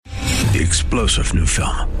the explosive new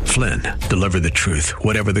film, Flynn, deliver the truth,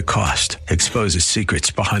 whatever the cost, exposes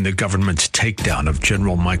secrets behind the government's takedown of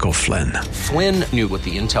General Michael Flynn. Flynn knew what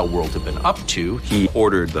the intel world had been up to. He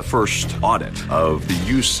ordered the first audit of the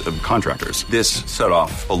use of contractors. This set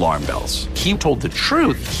off alarm bells. He told the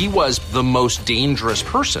truth. He was the most dangerous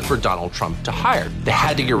person for Donald Trump to hire. They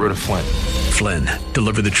had to get rid of Flynn. Flynn,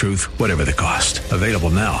 deliver the truth, whatever the cost. Available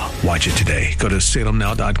now. Watch it today. Go to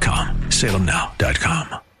salemnow.com.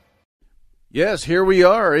 salemnow.com. Yes, here we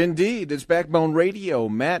are, indeed. It's Backbone Radio.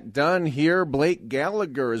 Matt Dunn here. Blake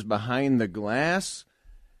Gallagher is behind the glass.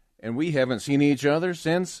 And we haven't seen each other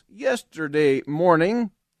since yesterday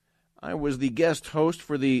morning. I was the guest host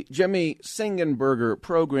for the Jimmy Singenberger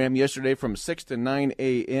program yesterday from 6 to 9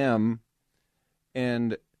 a.m.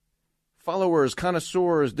 And followers,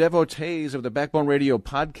 connoisseurs, devotees of the Backbone Radio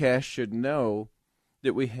podcast should know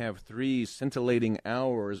that we have 3 scintillating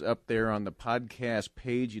hours up there on the podcast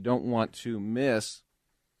page you don't want to miss.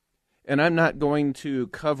 And I'm not going to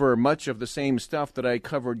cover much of the same stuff that I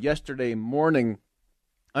covered yesterday morning.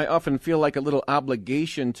 I often feel like a little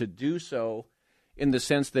obligation to do so in the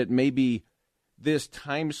sense that maybe this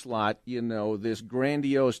time slot, this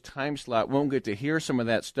grandiose time slot, won't get to hear some of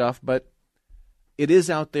that stuff, but it is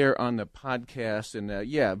out there on the podcast, and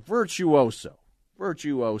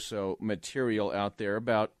virtuoso material out there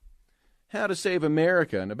about how to save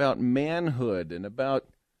America and about manhood and about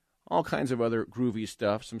all kinds of other groovy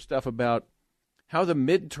stuff, some stuff about how the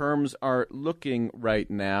midterms are looking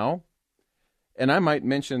right now. And I might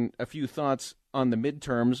mention a few thoughts on the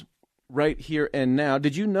midterms right here and now.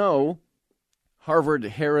 Did you know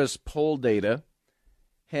Harvard-Harris poll data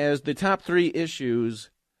has the top 3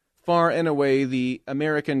 issues far and away the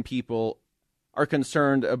American people are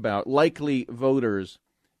concerned about, likely voters: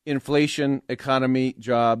 inflation, economy,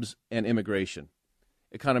 jobs, and immigration.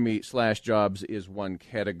 Economy/jobs is one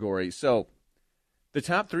category. So the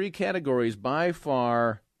top 3 categories by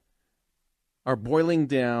far are boiling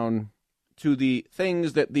down to the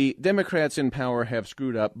things that the Democrats in power have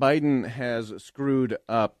screwed up. Biden has screwed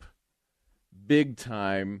up big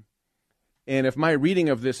time. And if my reading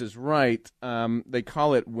of this is right, they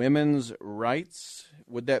call it women's rights.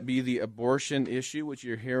 Would that be the abortion issue, which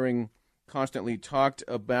you're hearing constantly talked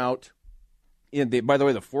about? By the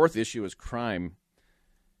way, the 4th issue is crime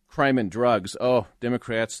and drugs. Oh,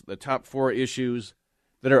 Democrats, the top 4 issues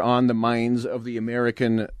that are on the minds of the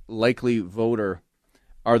American likely voter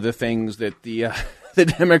are the things that the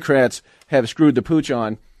Democrats have screwed the pooch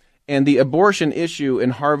on. And the abortion issue in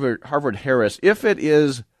Harvard-Harris, if it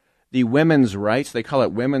is the women's rights, they call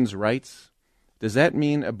it women's rights. Does that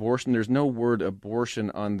mean abortion? There's no word abortion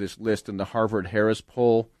on this list in the Harvard-Harris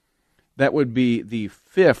poll. That would be the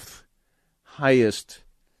 5th highest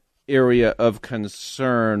area of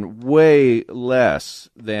concern, way less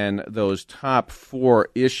than those top 4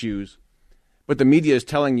 issues. But the media is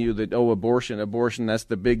telling you that, abortion, that's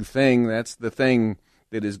the big thing. That's the thing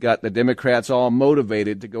that has got the Democrats all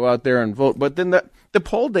motivated to go out there and vote. But then the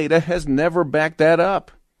poll data has never backed that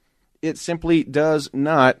up. It simply does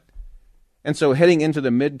not. And so heading into the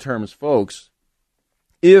midterms, folks,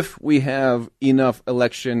 if we have enough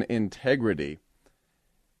election integrity,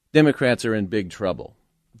 Democrats are in big trouble.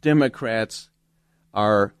 Democrats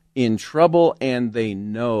are in trouble, and they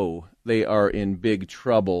know they are in big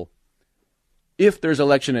trouble if there's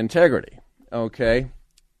election integrity, okay?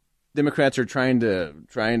 Democrats are trying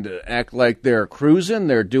to act like they're cruising,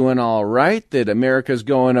 they're doing all right, that America's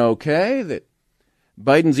going okay, that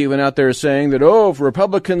Biden's even out there saying that, if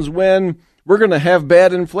Republicans win, we're going to have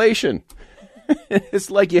bad inflation. It's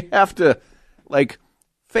like you have to,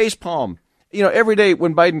 face palm. Every day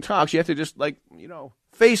when Biden talks, you have to just,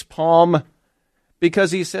 face palm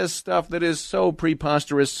because he says stuff that is so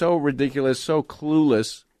preposterous, so ridiculous, so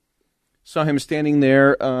clueless. Saw him standing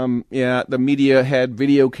there. The media had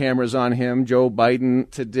video cameras on him. Joe Biden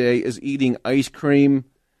today is eating ice cream.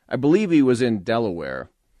 I believe he was in Delaware.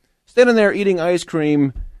 Standing there eating ice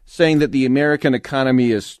cream, saying that the American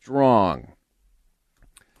economy is strong.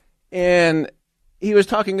 And he was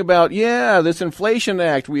talking about, this Inflation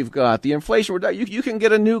Act we've got. The Inflation Reduction. You can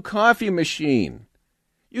get a new coffee machine.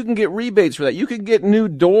 You can get rebates for that. You can get new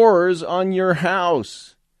doors on your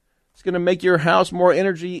house. It's going to make your house more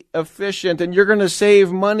energy efficient, and you're going to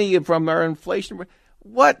save money from our inflation.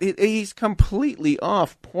 What? He's completely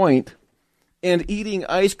off point and eating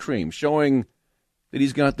ice cream, showing that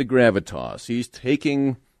he's got the gravitas. He's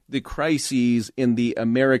taking the crises in the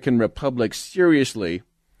American Republic seriously,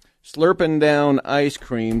 slurping down ice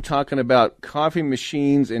cream, talking about coffee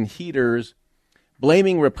machines and heaters,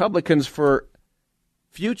 blaming Republicans for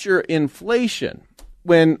future inflation,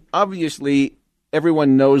 when obviously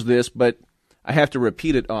everyone knows this, but I have to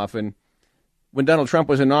repeat it often. When Donald Trump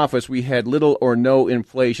was in office, we had little or no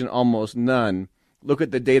inflation, almost none. Look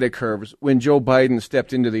at the data curves. When Joe Biden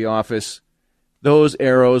stepped into the office, those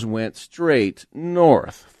arrows went straight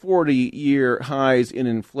north. 40-year highs in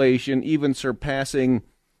inflation, even surpassing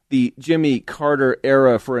the Jimmy Carter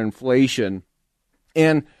era for inflation.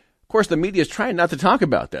 And, of course, the media is trying not to talk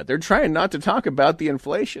about that. They're trying not to talk about the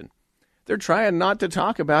inflation. They're trying not to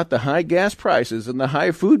talk about the high gas prices and the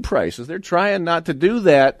high food prices. They're trying not to do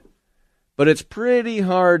that. But it's pretty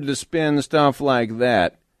hard to spin stuff like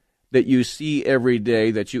that you see every day,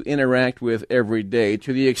 that you interact with every day,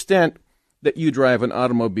 to the extent that you drive an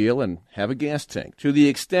automobile and have a gas tank, to the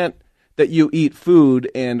extent that you eat food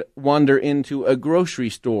and wander into a grocery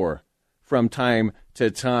store from time to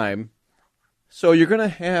time. So you're going to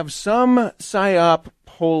have some PSYOP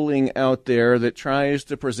polling out there that tries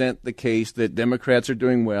to present the case that Democrats are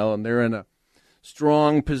doing well and they're in a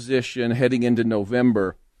strong position heading into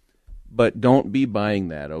November. But don't be buying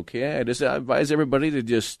that, okay? I just advise everybody to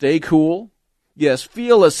just stay cool. Yes,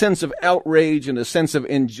 feel a sense of outrage and a sense of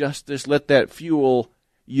injustice. Let that fuel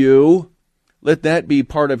you. Let that be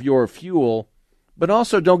part of your fuel. But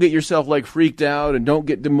also don't get yourself like freaked out and don't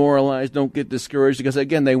get demoralized. Don't get discouraged because,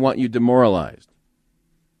 again, they want you demoralized.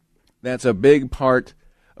 That's a big part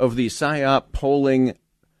of the PSYOP polling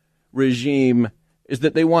regime, is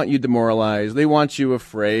that they want you demoralized. They want you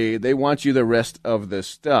afraid. They want you the rest of the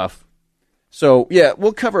stuff. So, yeah,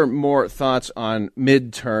 we'll cover more thoughts on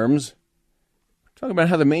midterms. Talking about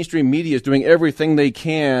how the mainstream media is doing everything they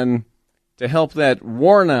can to help that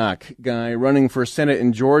Warnock guy running for Senate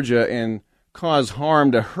in Georgia and cause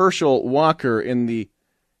harm to Herschel Walker in the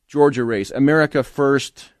Georgia race. America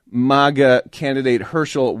First MAGA candidate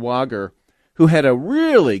Herschel Walker, who had a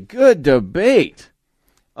really good debate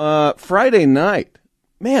Friday night.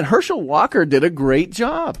 Man, Herschel Walker did a great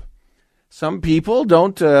job. Some people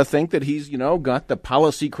don't think that he's, got the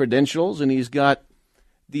policy credentials and he's got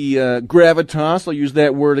the gravitas, I'll use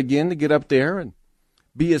that word again, to get up there and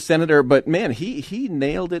be a senator. But, man, he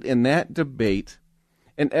nailed it in that debate.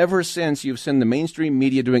 And ever since, you've seen the mainstream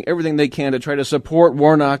media doing everything they can to try to support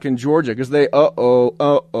Warnock in Georgia because they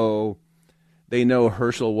know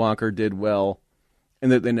Herschel Walker did well and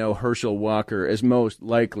that they know Herschel Walker is most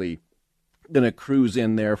likely going to cruise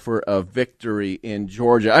in there for a victory in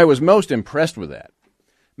Georgia. I was most impressed with that.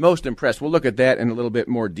 Most impressed. We'll look at that in a little bit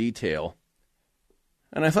more detail.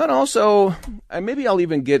 And I thought also, maybe I'll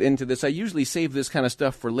even get into this. I usually save this kind of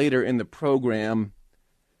stuff for later in the program.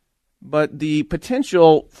 But the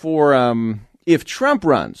potential for, if Trump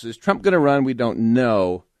runs, is Trump going to run? We don't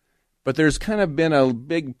know. But there's kind of been a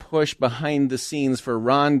big push behind the scenes for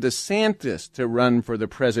Ron DeSantis to run for the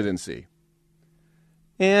presidency.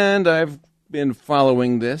 And I've been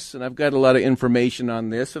following this, and I've got a lot of information on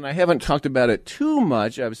this, and I haven't talked about it too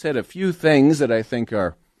much. I've said a few things that I think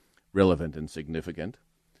are relevant and significant.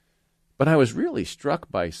 But I was really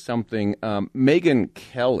struck by something Megyn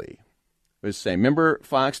Kelly was saying. Remember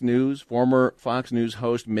Fox News, former Fox News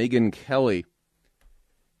host Megyn Kelly?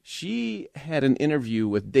 She had an interview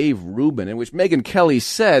with Dave Rubin in which Megyn Kelly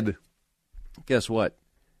said, guess what?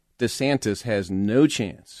 DeSantis has no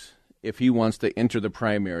chance if he wants to enter the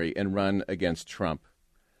primary and run against Trump.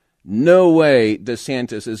 No way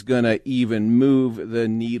DeSantis is going to even move the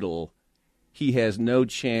needle. He has no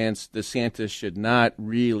chance. DeSantis should not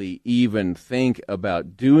really even think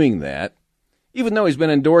about doing that, even though he's been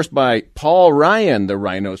endorsed by Paul Ryan, the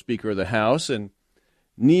Rhino Speaker of the House, and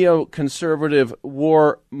neoconservative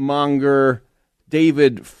warmonger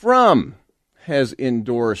David Frum has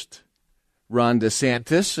endorsed Ron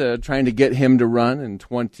DeSantis, trying to get him to run in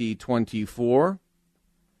 2024.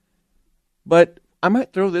 But I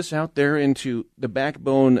might throw this out there into the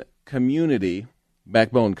backbone community,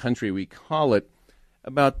 backbone country we call it,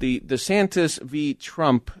 about the DeSantis v.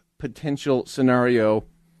 Trump potential scenario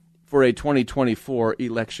for a 2024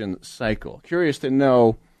 election cycle. Curious to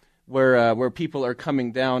know where people are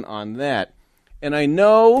coming down on that. And I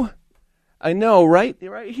know, right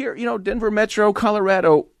here, Denver Metro,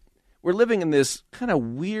 Colorado, we're living in this kind of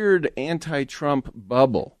weird anti-Trump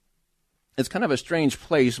bubble. It's kind of a strange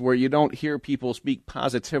place where you don't hear people speak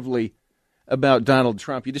positively about Donald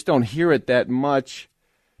Trump. You just don't hear it that much.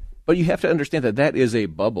 But you have to understand that that is a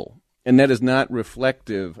bubble, and that is not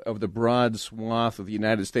reflective of the broad swath of the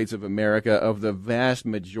United States of America, of the vast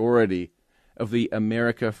majority of the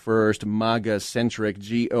America First, MAGA-centric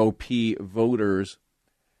GOP voters.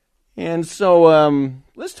 And so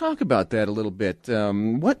let's talk about that a little bit.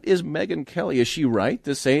 What is Megyn Kelly? Is she right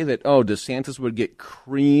to say that, DeSantis would get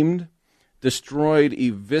creamed, destroyed,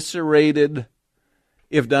 eviscerated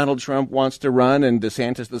if Donald Trump wants to run and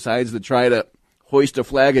DeSantis decides to try to hoist a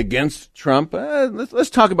flag against Trump. Let's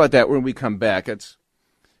talk about that when we come back. I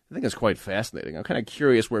think it's quite fascinating. I'm kind of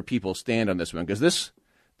curious where people stand on this one, because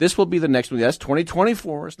this will be the next one. That's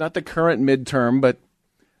 2024. It's not the current midterm, but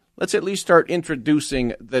let's at least start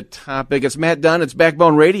introducing the topic. It's Matt Dunn. It's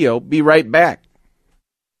Backbone Radio. Be right back.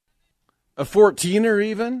 A 14er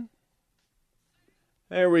even?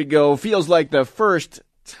 There we go. Feels like the first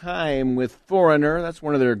time with Foreigner. That's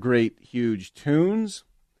one of their great, huge tunes.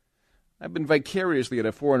 I've been vicariously at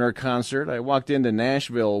a Foreigner concert. I walked into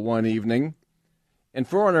Nashville one evening, and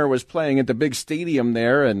Foreigner was playing at the big stadium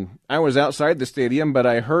there, and I was outside the stadium, but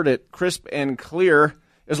I heard it crisp and clear.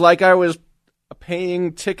 It's like I was a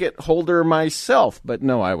paying ticket holder myself, but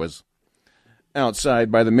no, I was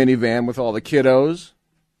outside by the minivan with all the kiddos.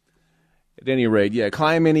 At any rate, yeah,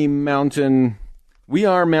 climb any mountain. We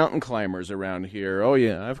are mountain climbers around here. Oh,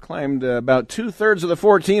 yeah, I've climbed about 2/3 of the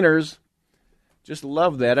 14ers. Just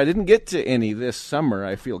love that. I didn't get to any this summer.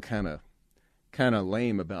 I feel kind of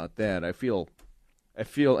lame about that. I feel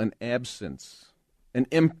an absence, an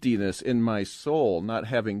emptiness in my soul not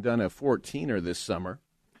having done a 14er this summer.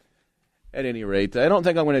 At any rate, I don't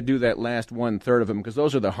think I'm going to do that last 1/3 of them, because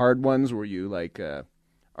those are the hard ones where you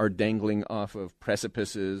are dangling off of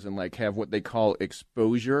precipices and have what they call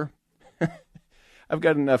exposure. I've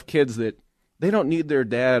got enough kids that they don't need their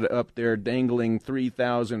dad up there dangling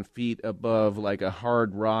 3,000 feet above a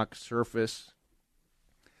hard rock surface.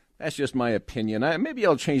 That's just my opinion. Maybe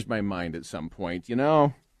I'll change my mind at some point,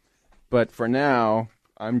 But for now,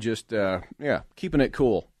 I'm just, keeping it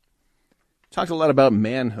cool. Talked a lot about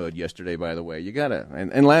manhood yesterday, by the way. You gotta,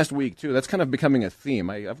 and last week, too. That's kind of becoming a theme.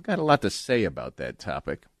 I've got a lot to say about that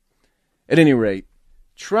topic. At any rate,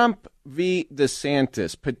 Trump v.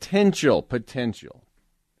 DeSantis, potential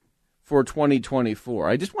for 2024.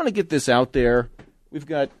 I just want to get this out there. We've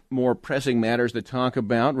got more pressing matters to talk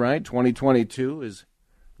about, right? 2022 is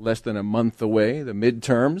less than a month away, the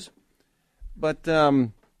midterms. But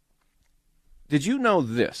did you know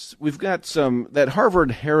this? We've got that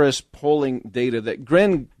Harvard-Harris polling data that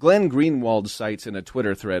Glenn Greenwald cites in a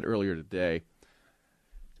Twitter thread earlier today.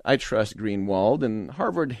 I trust Greenwald, and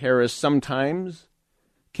Harvard-Harris sometimes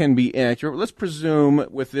can be accurate. Let's presume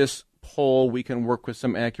with this poll we can work with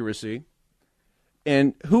some accuracy.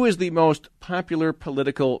 And who is the most popular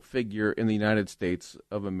political figure in the United States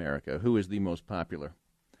of America? Who is the most popular?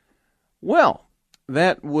 Well,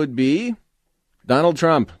 that would be Donald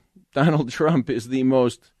Trump. Donald Trump is the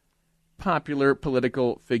most popular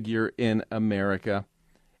political figure in America.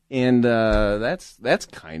 And that's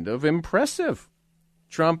kind of impressive.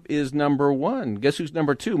 Trump is number one. Guess who's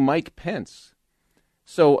number two? Mike Pence.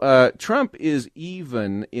 So Trump is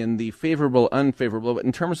even in the favorable, unfavorable. But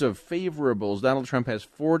in terms of favorables, Donald Trump has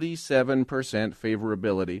 47%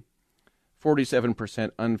 favorability,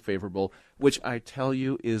 47% unfavorable, which I tell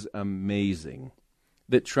you is amazing.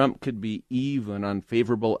 That Trump could be even on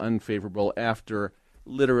favorable, unfavorable after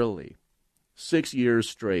literally 6 years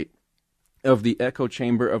straight of the echo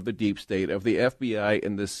chamber of the deep state, of the FBI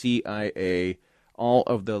and the CIA, all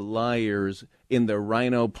of the liars in the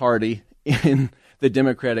Rhino Party, in the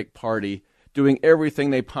Democratic Party, doing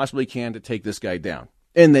everything they possibly can to take this guy down.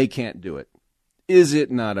 And they can't do it. Is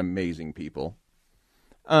it not amazing, people?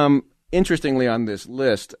 Interestingly, on this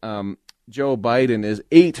list, Joe Biden is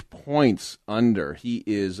 8 points under. He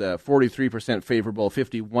is 43% favorable,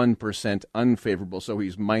 51% unfavorable, so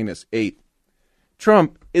he's -8.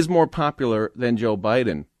 Trump is more popular than Joe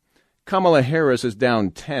Biden. Kamala Harris is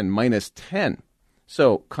down 10, -10.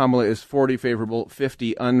 So Kamala is 40 favorable,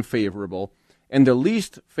 50 unfavorable. And the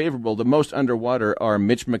least favorable, the most underwater, are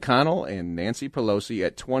Mitch McConnell and Nancy Pelosi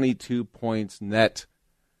at 22 points net.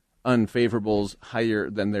 Unfavorables higher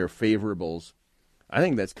than their favorables. I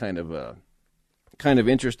think that's kind of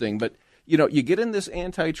interesting. But, you get in this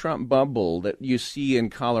anti-Trump bubble that you see in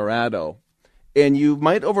Colorado, and you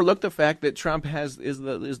might overlook the fact that Trump is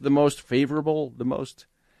the most favorable, the most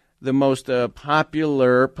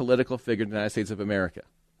popular political figure in the United States of America.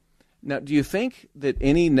 Now, do you think that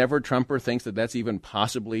any never-Trumper thinks that that's even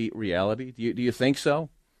possibly reality? Do you think so?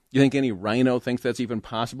 Do you think any rhino thinks that's even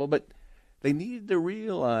possible? But they need to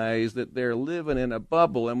realize that they're living in a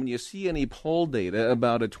bubble. And when you see any poll data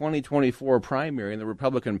about a 2024 primary in the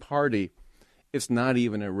Republican Party, it's not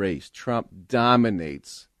even a race. Trump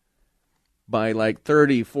dominates by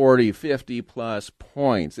 30, 40, 50 plus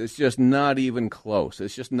points. It's just not even close.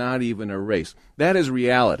 It's just not even a race. That is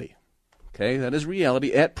reality. Okay, that is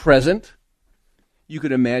reality. At present, you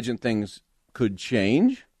could imagine things could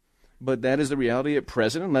change, but that is the reality at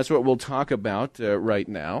present, and that's what we'll talk about right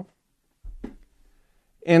now.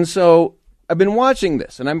 And so I've been watching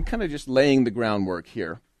this, and I'm kind of just laying the groundwork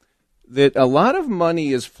here, that a lot of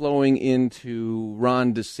money is flowing into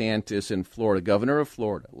Ron DeSantis in Florida, governor of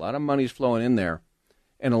Florida. A lot of money is flowing in there,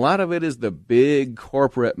 and a lot of it is the big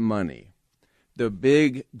corporate money, the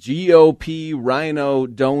big GOP rhino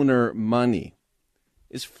donor money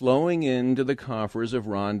is flowing into the coffers of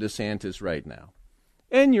Ron DeSantis right now.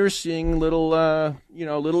 And you're seeing little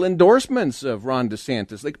endorsements of Ron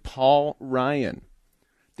DeSantis, like Paul Ryan,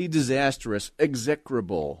 the disastrous,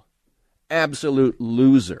 execrable, absolute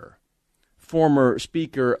loser, former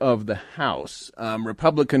Speaker of the House,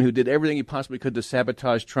 Republican who did everything he possibly could to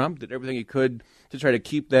sabotage Trump, did everything he could to try to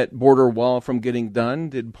keep that border wall from getting done,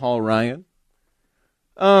 did Paul Ryan.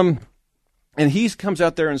 And he comes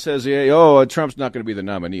out there and says, Trump's not going to be the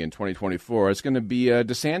nominee in 2024. It's going to be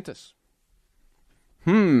DeSantis.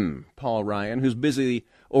 Paul Ryan, who's busy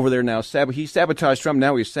over there now. He sabotaged Trump.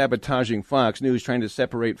 Now he's sabotaging Fox News, trying to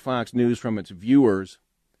separate Fox News from its viewers.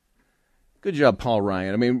 Good job, Paul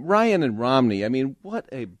Ryan. I mean, Ryan and Romney, what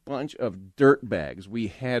a bunch of dirtbags we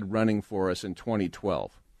had running for us in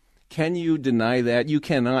 2012. Can you deny that? You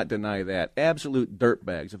cannot deny that. Absolute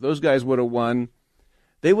dirtbags. If those guys would have won,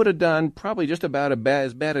 they would have done probably just about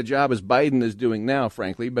as bad a job as Biden is doing now,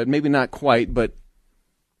 frankly, but maybe not quite, but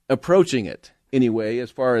approaching it anyway, as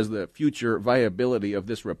far as the future viability of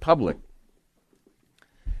this republic.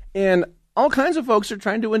 And all kinds of folks are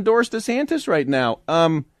trying to endorse DeSantis right now.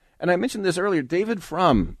 And I mentioned this earlier, David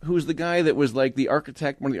Frum, who's the guy that was like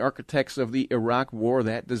one of the architects of the Iraq War,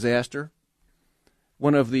 that disaster.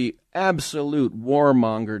 One of the absolute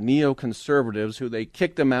warmonger neoconservatives who they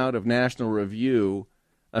kicked him out of National Review,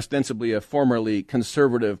 ostensibly a formerly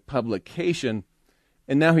conservative publication,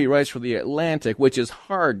 and now he writes for The Atlantic, which is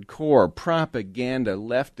hardcore propaganda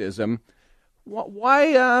leftism.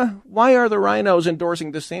 Why are the rhinos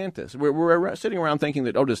endorsing DeSantis? We're sitting around thinking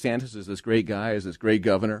that, DeSantis is this great guy, is this great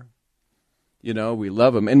governor. We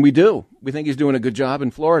love him, and we do. We think he's doing a good job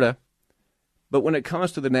in Florida. But when it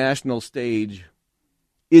comes to the national stage,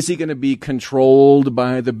 is he going to be controlled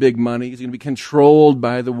by the big money? Is he going to be controlled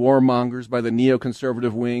by the warmongers, by the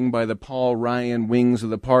neoconservative wing, by the Paul Ryan wings of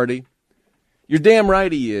the party? You're damn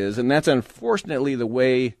right he is, and that's unfortunately the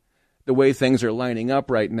way things are lining up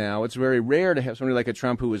right now. It's very rare to have somebody like a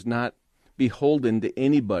Trump who is not beholden to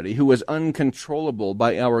anybody, who is uncontrollable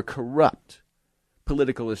by our corrupt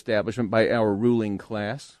political establishment, by our ruling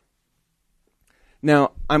class.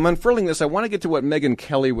 Now, I'm unfurling this. I want to get to what Megyn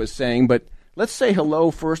Kelly was saying, but let's say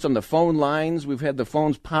hello first on the phone lines. We've had the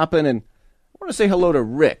phones popping, and I want to say hello to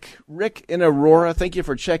Rick. Rick in Aurora, thank you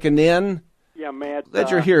for checking in. Yeah, Matt.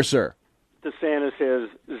 Glad you're here, sir. DeSantis has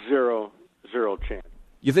zero chance.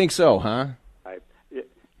 You think so, huh?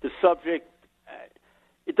 The subject,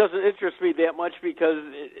 it doesn't interest me that much because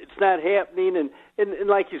it's not happening. And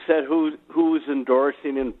like you said, who's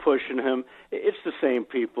endorsing and pushing him? It's the same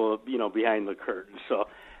people, behind the curtain. So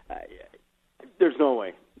there's no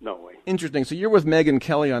way. Interesting. So you're with Megyn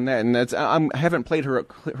Kelly on that, and I haven't played her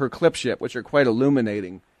clips yet, which are quite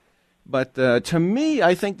illuminating. But to me,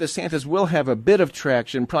 I think DeSantis will have a bit of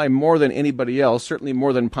traction, probably more than anybody else, certainly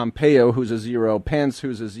more than Pompeo, who's a zero, Pence,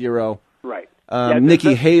 who's a zero, right?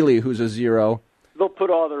 Nikki Haley, who's a zero. They'll put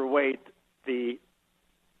all their weight, the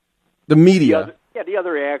media. The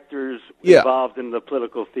other actors involved in the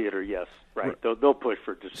political theater, yes, right. They'll push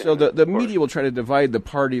for DeSantis. So the media will try to divide the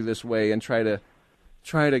party this way and try to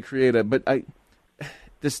create a. But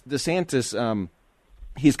DeSantis.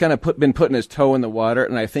 He's kind of been putting his toe in the water,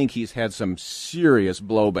 and I think he's had some serious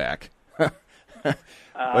blowback. If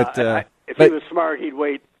he was smart, he'd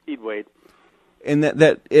wait. And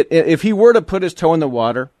if he were to put his toe in the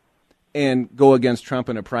water and go against Trump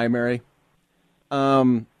in a primary,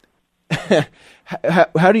 how do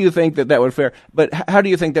you think that would fare? But how do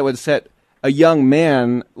you think that would set a young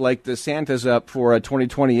man like DeSantis up for a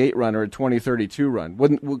 2028 run or a 2032 run?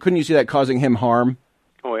 Couldn't you see that causing him harm?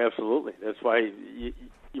 Oh, absolutely. That's why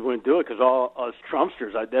you wouldn't do it, because all us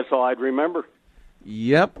Trumpsters, that's all I'd remember.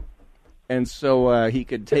 Yep. And so he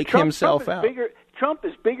could take himself out. Trump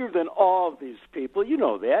is bigger than all of these people. You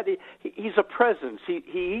know that. He's a presence.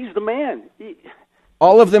 He's the man.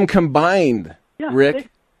 All of them combined,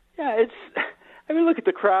 Rick. Look at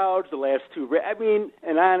the crowds, the last two.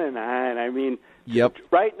 And on and on. Yep.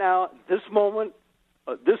 Right now, this moment,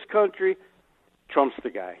 this country, Trump's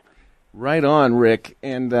the guy. Right on, Rick.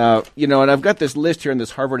 And, and I've got this list here in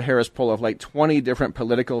this Harvard-Harris poll of like 20 different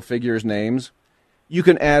political figures' names. You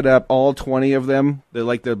can add up all 20 of them. They're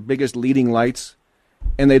like the biggest leading lights,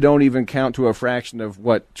 and they don't even count to a fraction of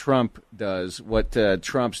what Trump does, what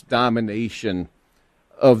Trump's domination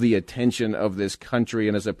of the attention of this country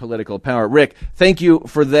and as a political power. Rick, thank you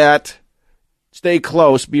for that. Stay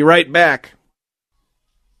close. Be right back.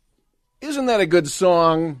 Isn't that a good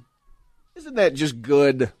song? Isn't that just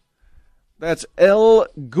good? That's Elle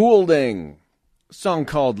Goulding, a song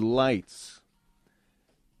called Lights.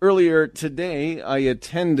 Earlier today, I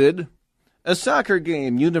attended a soccer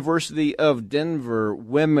game, University of Denver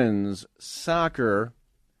women's soccer,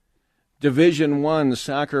 Division I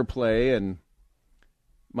soccer play, and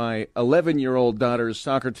my 11-year-old daughter's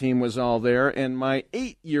soccer team was all there, and my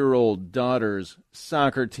 8-year-old daughter's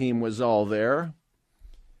soccer team was all there.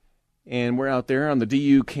 And we're out there on the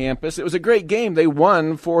DU campus. It was a great game. They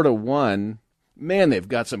won 4-1. Man, they've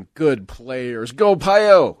got some good players. Go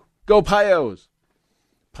Pio! Go Pios!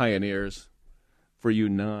 Pioneers for you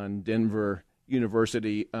non-Denver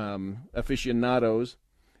University aficionados.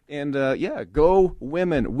 And, go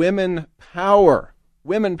women. Women power.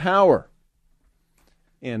 Women power.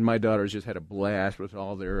 And my daughters just had a blast with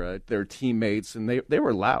all their teammates, and they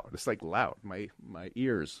were loud. It's like loud. My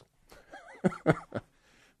ears.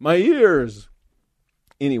 My ears.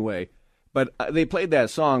 Anyway, but they played that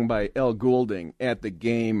song by Elle Goulding at the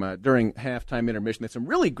game during halftime intermission. They had some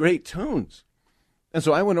really great tunes. And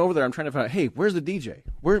so I went over there. I'm trying to find out, hey, where's the DJ?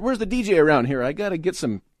 Where's the DJ around here? I gotta get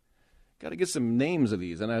some names of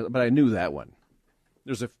these. But I knew that one.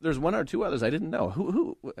 There's one or two others I didn't know.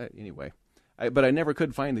 Who? Anyway, but I never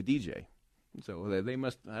could find the DJ. So they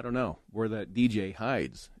must, I don't know where that DJ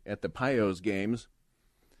hides at the Pios games.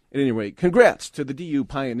 At any rate, congrats to the DU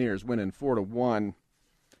Pioneers winning 4-1.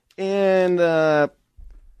 And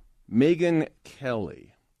Megyn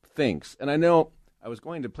Kelly thinks, and I know I was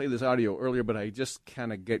going to play this audio earlier, but I just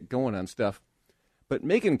kind of get going on stuff. But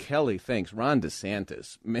Megyn Kelly thinks Ron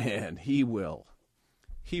DeSantis, man, he will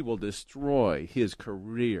destroy his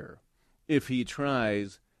career if he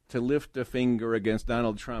tries to lift a finger against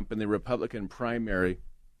Donald Trump in the Republican primary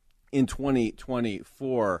in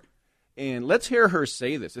 2024. And let's hear her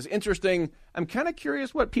say this. It's interesting. I'm kind of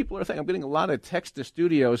curious what people are thinking. I'm getting a lot of text to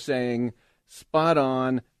studio saying, spot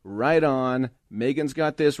on, right on, Megan's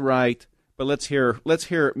got this right. But let's hear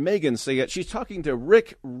Megyn say it. She's talking to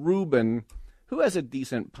Rick Rubin, who has a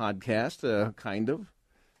decent podcast, kind of.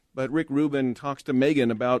 But Rick Rubin talks to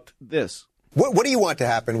Megyn about this. What do you want to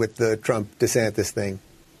happen with the Trump-DeSantis thing?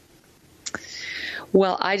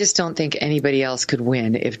 Well, I just don't think anybody else could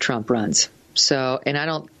win if Trump runs. So, and I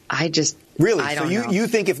don't Really? So you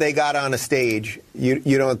think if they got on a stage,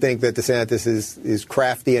 you don't think that DeSantis is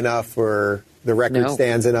crafty enough or the record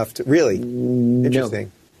stands enough to really?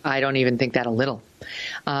 Interesting. No, I don't even think that a little.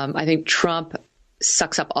 I think Trump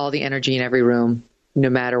sucks up all the energy in every room, no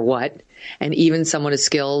matter what. And even someone as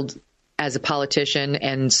skilled as a politician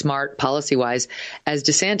and smart policy-wise as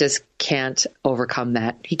DeSantis can't overcome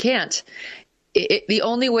that. He can't. The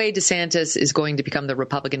only way DeSantis is going to become the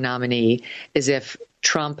Republican nominee is if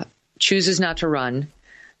Trump chooses not to run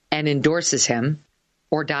and endorses him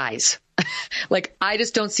or dies. I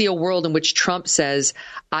just don't see a world in which Trump says,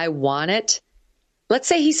 I want it. Let's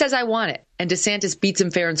say he says, I want it, and DeSantis beats him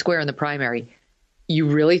fair and square in the primary. You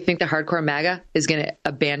really think the hardcore MAGA is going to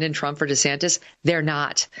abandon Trump for DeSantis? They're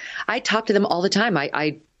not. I talk to them all the time.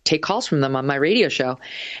 I take calls from them on my radio show,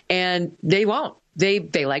 and they won't. They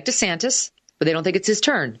like DeSantis, but they don't think it's his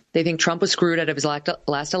turn. They think Trump was screwed out of his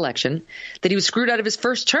last election, that he was screwed out of his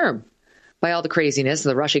first term by all the craziness,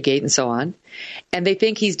 the Russiagate and so on. And they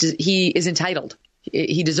think he is entitled.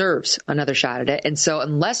 He deserves another shot at it. And so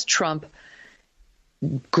unless Trump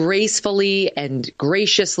gracefully and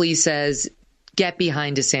graciously says, get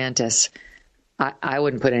behind DeSantis, I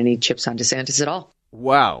wouldn't put any chips on DeSantis at all.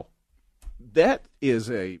 Wow. That is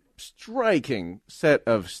a striking set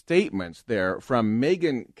of statements there from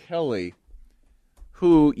Megyn Kelly,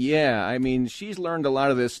 who, she's learned a lot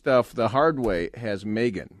of this stuff the hard way, has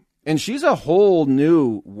Megyn. And she's a whole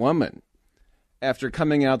new woman after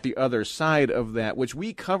coming out the other side of that, which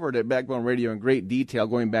we covered at Backbone Radio in great detail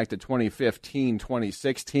going back to 2015,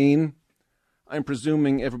 2016. I'm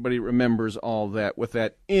presuming everybody remembers all that with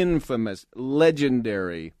that infamous,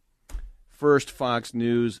 legendary first Fox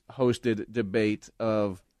News hosted debate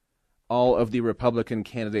of all of the Republican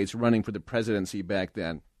candidates running for the presidency back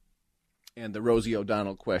then. And the Rosie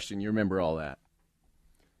O'Donnell question, you remember all that.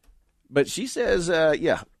 But she says, I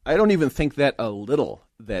don't even think that a little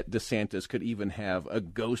that DeSantis could even have a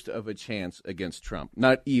ghost of a chance against Trump.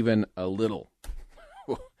 Not even a little.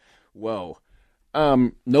 Whoa.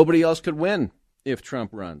 Nobody else could win if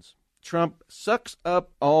Trump runs. Trump sucks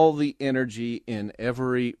up all the energy in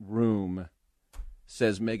every room,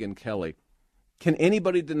 says Megyn Kelly. Can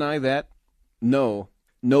anybody deny that? No,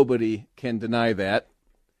 nobody can deny that.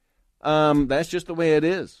 That's just the way it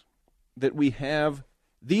is, that we have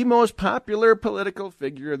The most popular political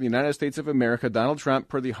figure in the United States of America, Donald Trump,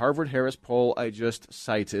 per the Harvard-Harris poll I just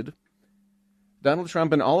cited. Donald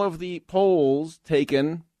Trump, in all of the polls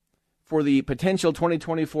taken for the potential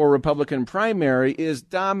 2024 Republican primary, is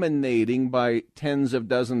dominating by tens of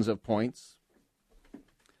dozens of points.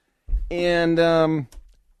 And the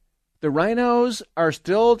rhinos are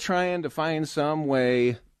still trying to find some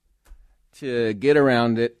way to get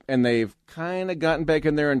around it, and they've kind of gotten back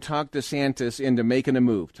in there and talked DeSantis into making a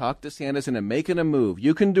move. Talk DeSantis into making a move.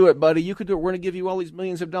 You can do it, buddy. You can do it. We're going to give you all these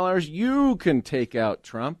millions of dollars. You can take out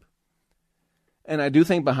Trump. And I do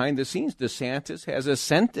think behind the scenes, DeSantis has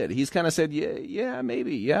assented. He's kind of said, yeah,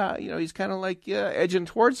 maybe, yeah. He's kind of like, edging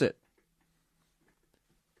towards it.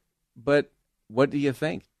 But what do you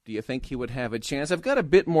think? Do you think he would have a chance? I've got a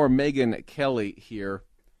bit more Megyn Kelly here.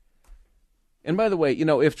 And by the way,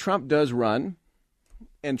 if Trump does run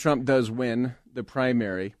and Trump does win the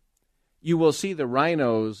primary, you will see the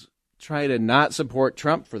rhinos try to not support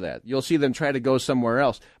Trump for that. You'll see them try to go somewhere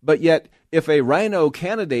else. But yet, if a rhino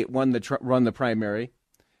candidate run the primary,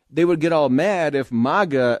 they would get all mad if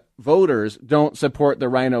MAGA voters don't support the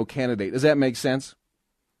rhino candidate. Does that make sense?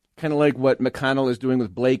 Kind of like what McConnell is doing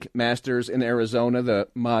with Blake Masters in Arizona, the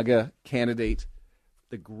MAGA candidate.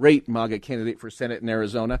 The great MAGA candidate for Senate in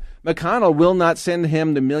Arizona. McConnell will not send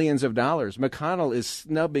him the millions of dollars. McConnell is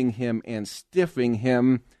snubbing him and stiffing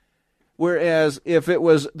him. Whereas if it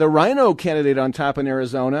was the rhino candidate on top in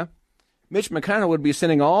Arizona, Mitch McConnell would be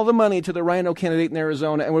sending all the money to the rhino candidate in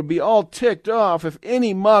Arizona and would be all ticked off if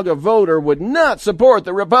any MAGA voter would not support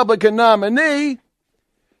the Republican nominee.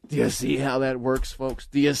 Do you see how that works, folks?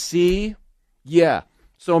 Do you see? Yeah.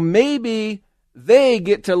 So maybe they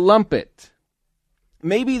get to lump it.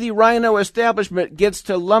 Maybe the rhino establishment gets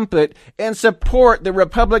to lump it and support the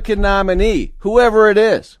Republican nominee, whoever it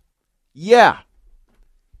is. Yeah.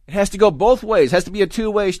 It has to go both ways. It has to be a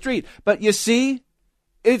two-way street. But you see,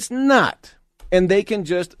 it's not. And they can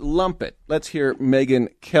just lump it. Let's hear Megyn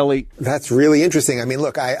Kelly. That's really interesting. I mean,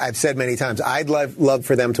 look, I've said many times, I'd love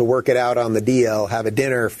for them to work it out on the DL, have a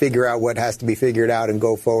dinner, figure out what has to be figured out and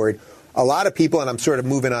go forward. A lot of people, and I'm sort of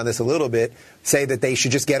moving on this a little bit, say that they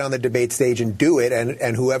should just get on the debate stage and do it,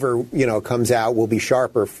 and whoever comes out will be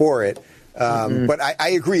sharper for it. But I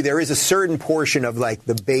agree, there is a certain portion of like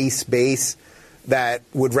the base that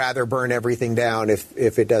would rather burn everything down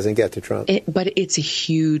if it doesn't get to Trump. But it's a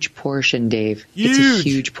huge portion, Dave. Huge. It's a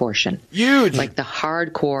huge portion. Huge. Like the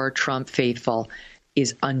hardcore Trump faithful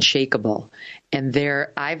is unshakable. And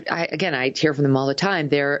I hear from them all the time.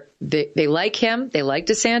 They like him. They like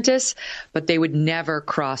DeSantis, but they would never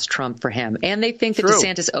cross Trump for him. And they think that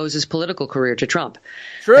DeSantis owes his political career to Trump.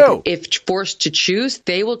 True. Like, if forced to choose,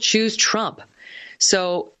 they will choose Trump.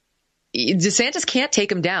 So DeSantis can't take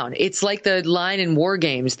him down. It's like the line in War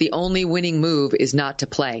Games. The only winning move is not to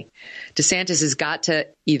play. DeSantis has got to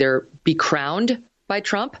either be crowned by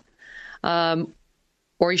Trump,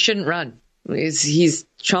 or he shouldn't run. He's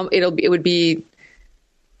Trump. It would be.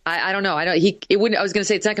 I don't know. It wouldn't. I was going to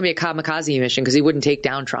say it's not going to be a kamikaze mission because he wouldn't take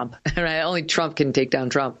down Trump. Right? Only Trump can take down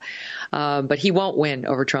Trump. But he won't win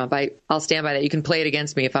over Trump. I'll stand by that. You can play it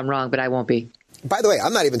against me if I'm wrong, but I won't be. By the way,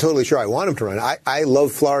 I'm not even totally sure I want him to run. I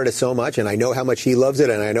love Florida so much, and I know how much he loves it,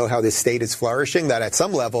 and I know how this state is flourishing, that at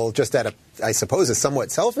some level, just at I suppose a somewhat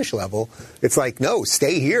selfish level, it's like, no,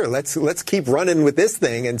 stay here. Let's keep running with this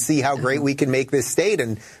thing and see how great we can make this state.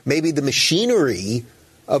 And maybe the machinery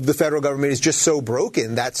of the federal government is just so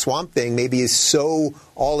broken, that swamp thing maybe is so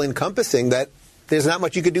all-encompassing that there's not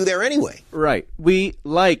much you could do there anyway. Right. We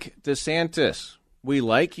like DeSantis. We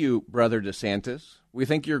like you, brother DeSantis. We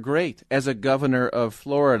think you're great as a governor of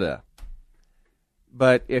Florida.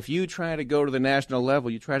 But if you try to go to the national level,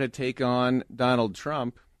 you try to take on Donald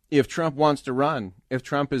Trump, if Trump wants to run, if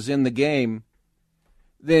Trump is in the game,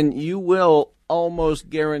 then you will almost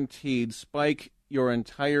guaranteed spike your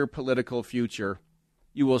entire political future.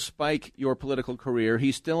 You will spike your political career.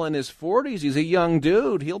 He's still in his 40s. He's a young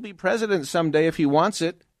dude. He'll be president someday if he wants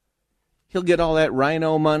it. He'll get all that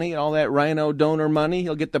rhino money, all that rhino donor money.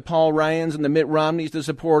 He'll get the Paul Ryans and the Mitt Romneys to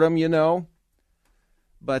support him,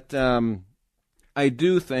 But I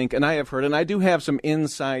do think, and I have heard, and I do have some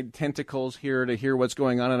inside tentacles here to hear what's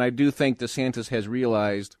going on, and I do think DeSantis has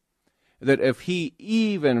realized that if he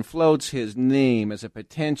even floats his name as a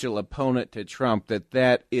potential opponent to Trump,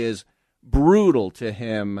 that is brutal to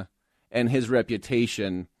him and his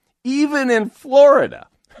reputation, even in Florida.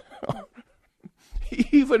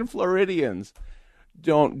 Even Floridians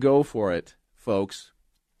don't go for it, folks.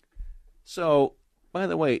 So by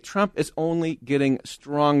the way, Trump is only getting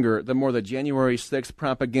stronger the more the January 6th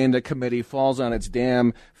propaganda committee falls on its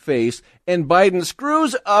damn face, and Biden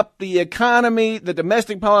screws up the economy, the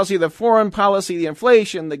domestic policy, the foreign policy, the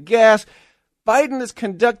inflation, the gas. Biden is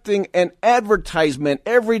conducting an advertisement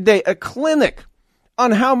every day, a clinic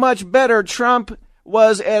on how much better Trump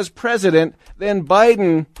was as president than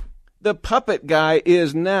Biden, the puppet guy,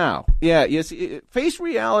 is now. Yeah, you see, face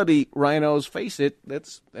reality, rhinos, face it.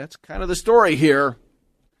 That's kind of the story here.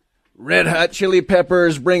 Red Hot Chili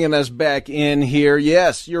Peppers bringing us back in here.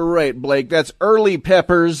 Yes, you're right, Blake. That's early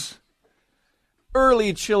Peppers.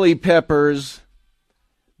 Early Chili Peppers.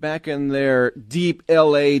 Back in their deep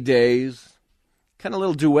L.A. days. Kind of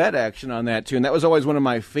little duet action on that tune. That was always one of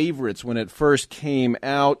my favorites when it first came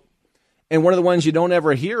out. And one of the ones you don't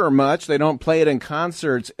ever hear much. They don't play it in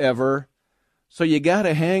concerts ever. So you got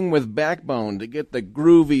to hang with Backbone to get the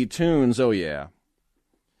groovy tunes. Oh, yeah.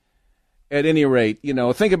 At any rate,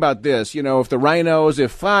 think about this. If the rhinos,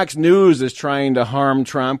 if Fox News is trying to harm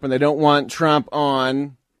Trump and they don't want Trump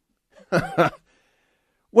on,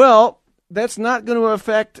 well, that's not going to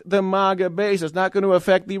affect the MAGA base. It's not going to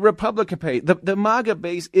affect the Republican base. The MAGA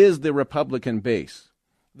base is the Republican base.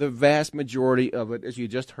 The vast majority of it, as you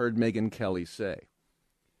just heard Megyn Kelly say.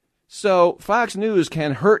 So Fox News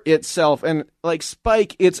can hurt itself and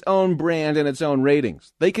spike its own brand and its own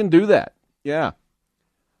ratings. They can do that. Yeah.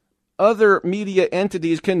 Other media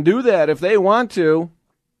entities can do that if they want to.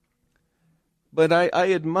 But I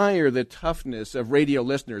admire the toughness of radio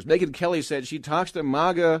listeners. Megyn Kelly said she talks to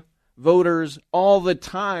MAGA voters all the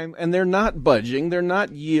time, and they're not budging. They're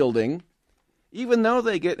not yielding. Even though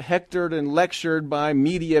they get hectored and lectured by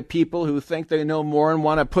media people who think they know more and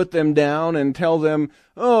want to put them down and tell them,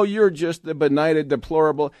 oh, you're just the benighted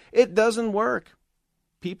deplorable. It doesn't work.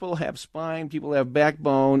 People have spine, people have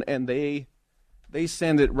backbone, and they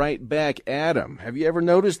send it right back at them. Have you ever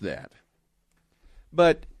noticed that?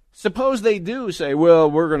 But suppose they do say, well,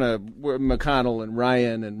 we're McConnell and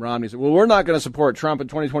Ryan and Romney say, well, we're not going to support Trump in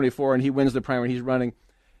 2024 and he wins the primary, he's running.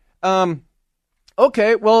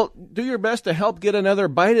 Okay, well, do your best to help get another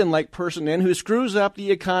Biden-like person in who screws up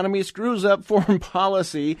the economy, screws up foreign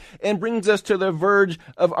policy, and brings us to the verge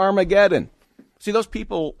of Armageddon. See, those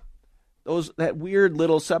people, that weird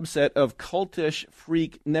little subset of cultish,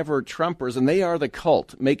 freak, never-Trumpers, and they are the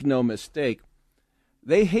cult, make no mistake,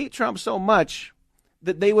 they hate Trump so much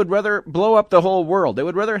that they would rather blow up the whole world. They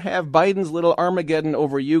would rather have Biden's little Armageddon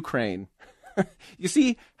over Ukraine. You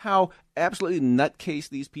see how absolutely nutcase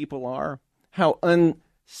these people are? How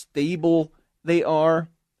unstable they are,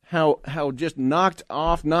 how just knocked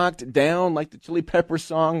off, knocked down, like the Chili Pepper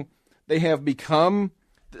song they have become.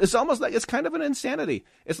 It's almost like it's kind of an insanity.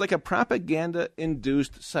 It's like a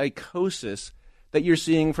propaganda-induced psychosis that you're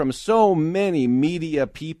seeing from so many media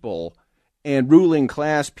people and ruling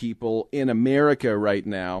class people in America right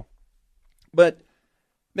now. But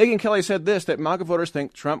Megyn Kelly said this, that MAGA voters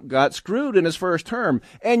think Trump got screwed in his first term.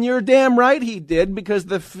 And you're damn right he did, because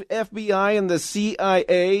the FBI and the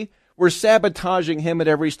CIA were sabotaging him at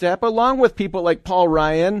every step, along with people like Paul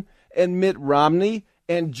Ryan and Mitt Romney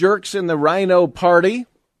and jerks in the Rhino Party.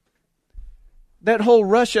 That whole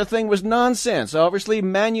Russia thing was nonsense, obviously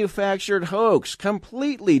manufactured hoax,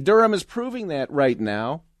 completely. Durham is proving that right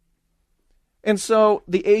now. And so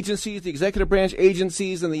the agencies, the executive branch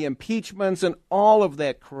agencies, and the impeachments and all of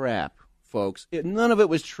that crap, folks, none of it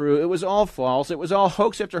was true. It was all false. It was all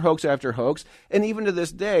hoax after hoax after hoax. And even to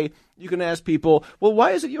this day, you can ask people, well,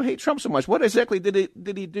 why is it you hate Trump so much? What exactly did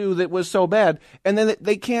he do that was so bad? And then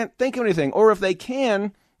they can't think of anything. Or if they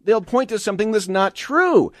can, they'll point to something that's not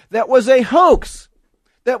true. That was a hoax.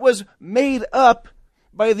 That was made up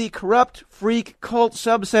by the corrupt, freak, cult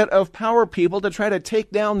subset of power people to try to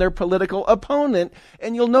take down their political opponent.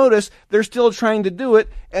 And you'll notice they're still trying to do it,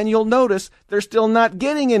 and you'll notice they're still not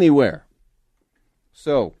getting anywhere.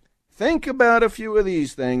 So think about a few of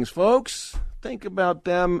these things, folks. Think about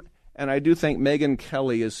them. And I do think Megyn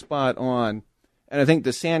Kelly is spot on. And I think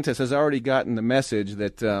DeSantis has already gotten the message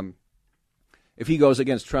that if he goes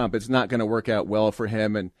against Trump, it's not going to work out well for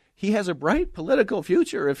him. And he has a bright political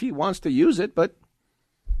future if he wants to use it, but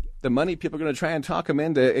the money, people are going to try and talk him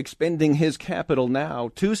into expending his capital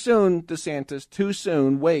now. Too soon, DeSantis, too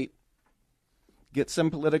soon. Wait. Get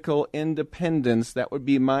some political independence. That would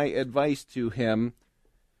be my advice to him.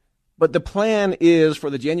 But the plan is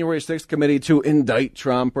for the January 6th committee to indict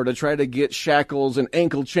Trump or to try to get shackles and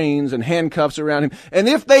ankle chains and handcuffs around him. And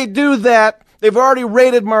if they do that, they've already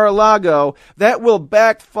raided Mar-a-Lago. That will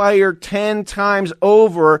backfire 10 times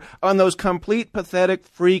over on those complete, pathetic,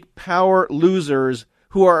 freak power losers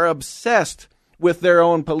who are obsessed with their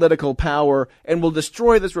own political power and will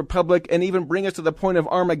destroy this republic and even bring us to the point of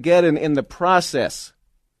Armageddon in the process.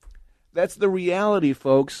 That's the reality,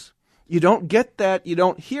 folks. You don't get that. You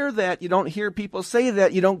don't hear that. You don't hear people say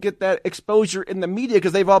that. You don't get that exposure in the media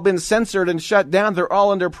because they've all been censored and shut down. They're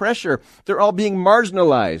all under pressure. They're all being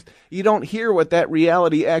marginalized. You don't hear what that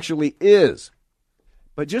reality actually is.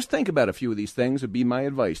 But just think about a few of these things would be my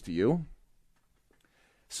advice to you.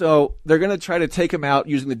 So they're going to try to take him out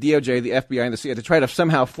using the DOJ, the FBI, and the CIA to try to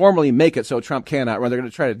somehow formally make it so Trump cannot run. They're going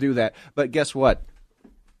to try to do that. But guess what?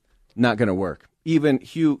 Not going to work. Even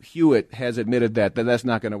Hugh Hewitt has admitted that's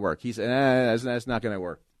not going to work. He said, that's not going to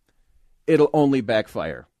work. It'll only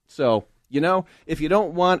backfire. So, if you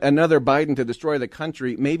don't want another Biden to destroy the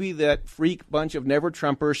country, maybe that freak bunch of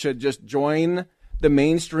never-Trumpers should just join the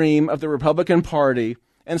mainstream of the Republican Party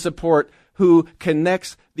and support who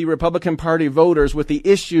connects the Republican Party voters with the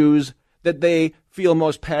issues that they feel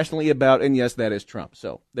most passionately about. And yes, that is Trump.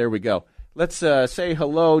 So there we go. Let's say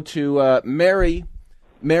hello to Mary.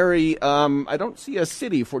 Mary, I don't see a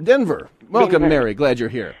city for Denver. Welcome, Mary. Glad you're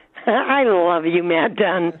here. I love you, Matt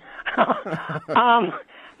Dunn.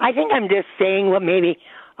 I think I'm just saying what maybe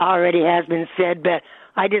already has been said, but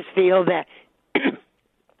I just feel that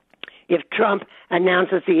if Trump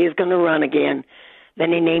announces he is going to run again,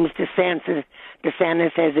 then he names DeSantis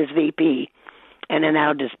as his VP, and then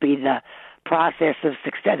that'll just be the process of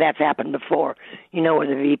success. That's happened before, where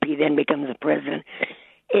the VP then becomes the president.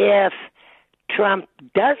 If Trump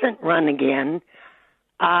doesn't run again,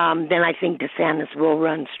 then I think DeSantis will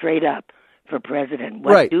run straight up for president.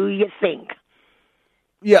 What do you think?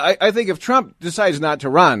 Yeah, I think if Trump decides not to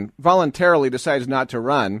run, voluntarily decides not to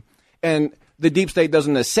run, and the deep state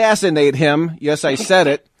doesn't assassinate him, yes, I said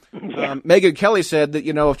it. Megyn Kelly said that,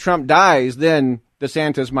 if Trump dies, then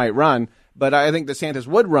DeSantis might run. But I think DeSantis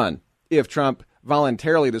would run if Trump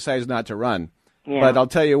voluntarily decides not to run. Yeah. But I'll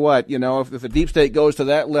tell you what, if the deep state goes to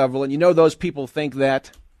that level, and those people think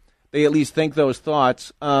that, they at least think those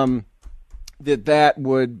thoughts, that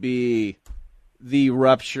would be the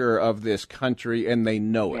rupture of this country, and they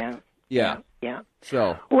know it. Yeah.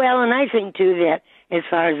 So. Well, and I think, too, that as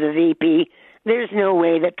far as the VP, there's no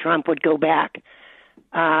way that Trump would go back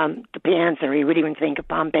to Pence, or he would even think of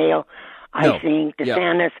Pompeo. I think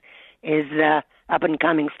DeSantis is the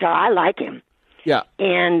up-and-coming star. I like him. Yeah.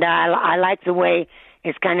 And I like the way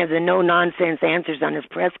it's kind of the no-nonsense answers on his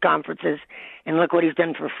press conferences. And look what he's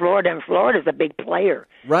done for Florida. And Florida's a big player.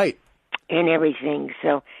 Right. And everything.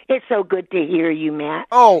 So it's so good to hear you, Matt.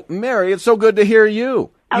 Oh, Mary, it's so good to hear you.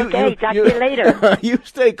 Okay, talk to you later. You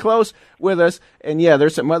stay close with us. And,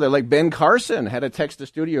 there's some other, like Ben Carson had a text to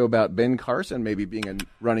studio about Ben Carson maybe being a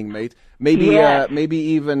running mate. Maybe maybe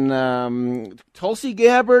even Tulsi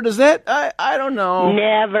Gabbard. Is that? I don't know.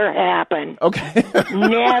 Never happened. Okay.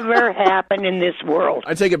 Never happened in this world.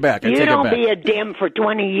 I take it back. You don't be a Dem for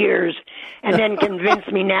 20 years and then convince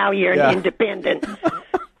me now you're an independent.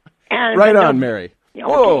 And right on, Mary.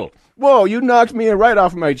 Okay. Whoa, you knocked me right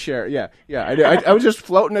off my chair. Yeah, I was just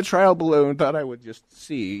floating a trial balloon, thought I would just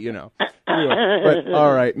see, But,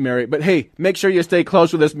 all right, Mary. But, hey, make sure you stay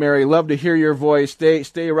close with us, Mary. Love to hear your voice.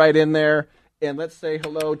 Stay right in there. And let's say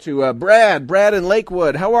hello to Brad. Brad in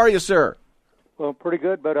Lakewood. How are you, sir? Well, pretty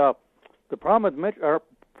good, but the problem with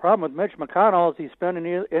Mitch McConnell is he's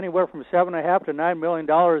spending anywhere from $7.5 to $9 million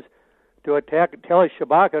to attack Kelly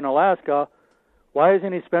Shabaka in Alaska. Why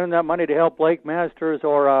isn't he spending that money to help Blake Masters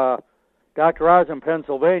or Dr. Oz in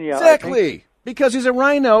Pennsylvania? Exactly. Because he's a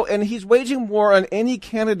rhino, and he's waging war on any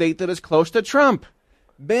candidate that is close to Trump.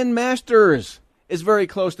 Ben Masters is very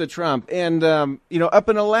close to Trump. And, up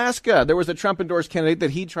in Alaska, there was a Trump-endorsed candidate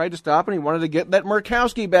that he tried to stop, and he wanted to get that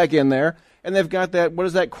Murkowski back in there. And they've got that, what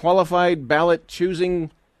is that, qualified ballot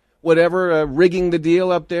choosing whatever, rigging the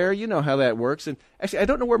deal up there. You know how that works. And actually, I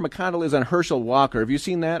don't know where McConnell is on Herschel Walker. Have you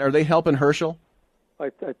seen that? Are they helping Herschel? I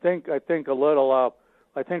think a little.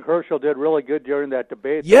 I think Herschel did really good during that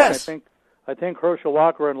debate. Yes. I think Herschel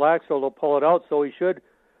Walker and Laxalt will pull it out. So he should.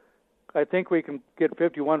 I think we can get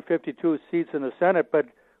 51, 52 seats in the Senate, but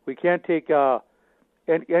we can't take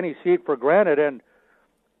any seat for granted. And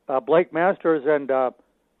Blake Masters and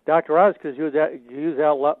Dr. Oz could use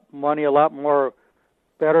that money a lot more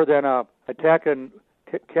better than attacking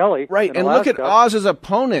Kelly. Right, and Alaska. look at Oz's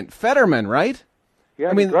opponent, Fetterman, right? Yeah,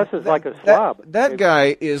 I mean, he dresses like a slob. That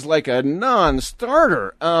guy is like a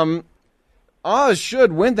non-starter. Oz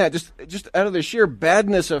should win that just out of the sheer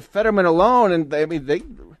badness of Fetterman alone. And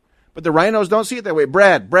but the rhinos don't see it that way.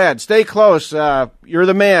 Brad, stay close. You're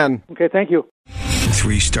the man. Okay, thank you.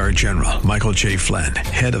 3-star general Michael J. Flynn,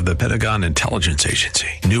 head of the Pentagon Intelligence Agency,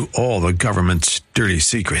 knew all the government's dirty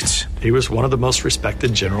secrets. He was one of the most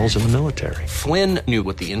respected generals in the military. Flynn knew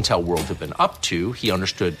what the intel world had been up to. He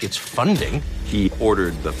understood its funding. He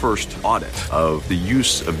ordered the first audit of the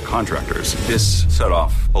use of contractors. This set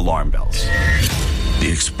off alarm bells. The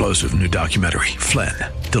explosive new documentary, Flynn,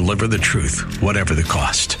 Deliver the Truth, Whatever the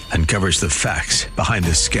Cost, uncovers the facts behind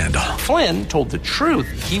this scandal. Flynn told the truth.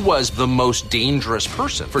 He was the most dangerous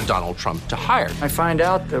person for Donald Trump to hire. I find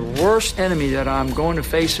out the worst enemy that I'm going to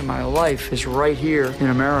face in my life is right here in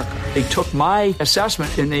America. They took my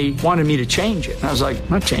assessment and they wanted me to change it. And I was like, I'm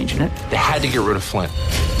not changing it. They had to get rid of Flynn.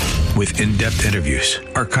 With in-depth interviews,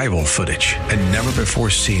 archival footage, and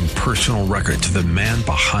never-before-seen personal records of the man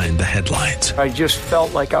behind the headlines. I just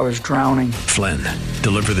felt like I was drowning. Flynn,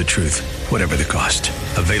 Deliver the Truth, Whatever the Cost.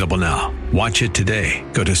 Available now. Watch it today.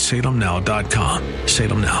 Go to salemnow.com.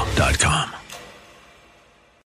 salemnow.com.